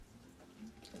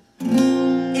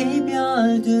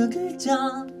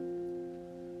12글자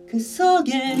그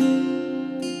속에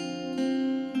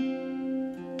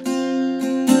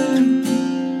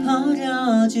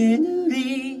버려진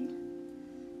우리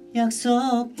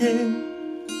약속들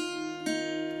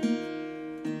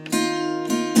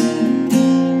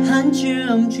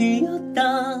한줌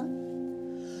쥐었다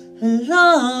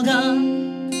흘러가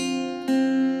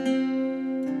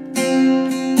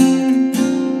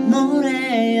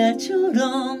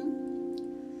모래알처럼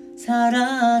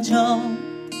사라져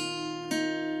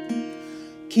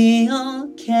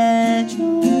기억해줘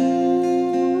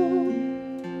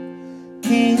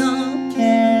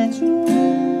기억해줘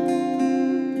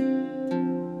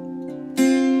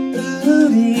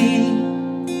우리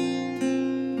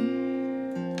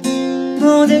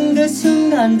모든 그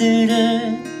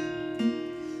순간들을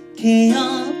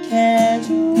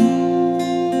기억해줘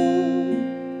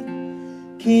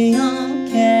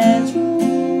기억해줘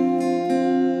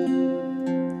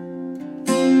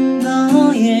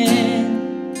너의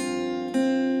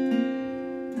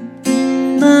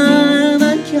마음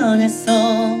한켠에서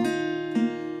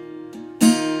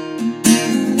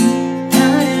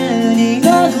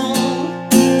다른이라고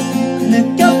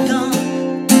느꼈던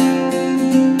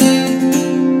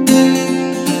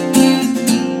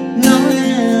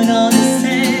너는 어느새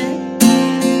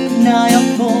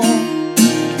나였고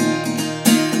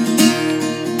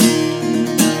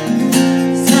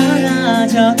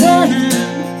사라져가는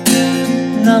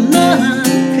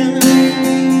너만큼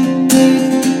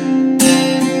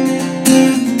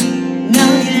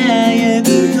나의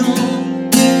일부도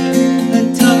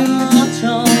흩어져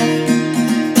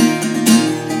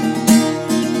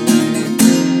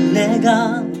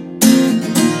내가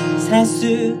살 수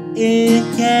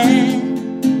있게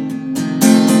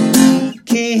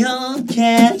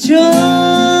기억해줘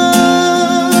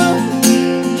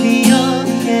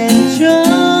기억해줘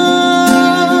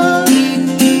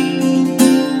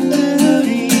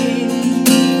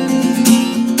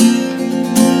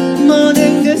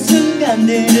모든 그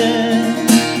순간들을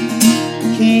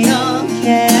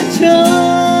기억해줘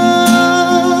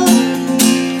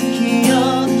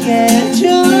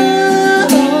기억해줘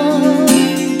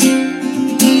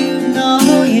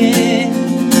너의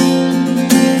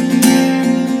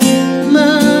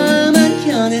마음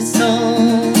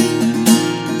한켠에서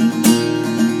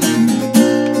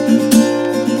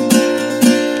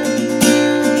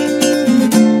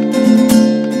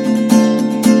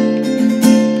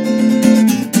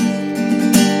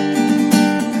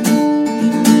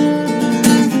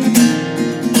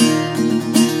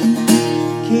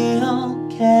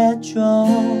기억해줘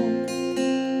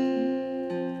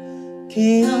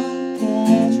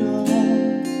기억해줘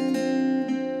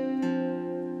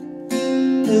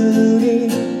우리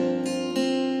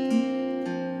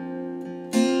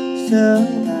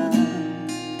순간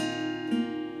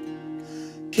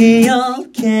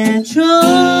기억해줘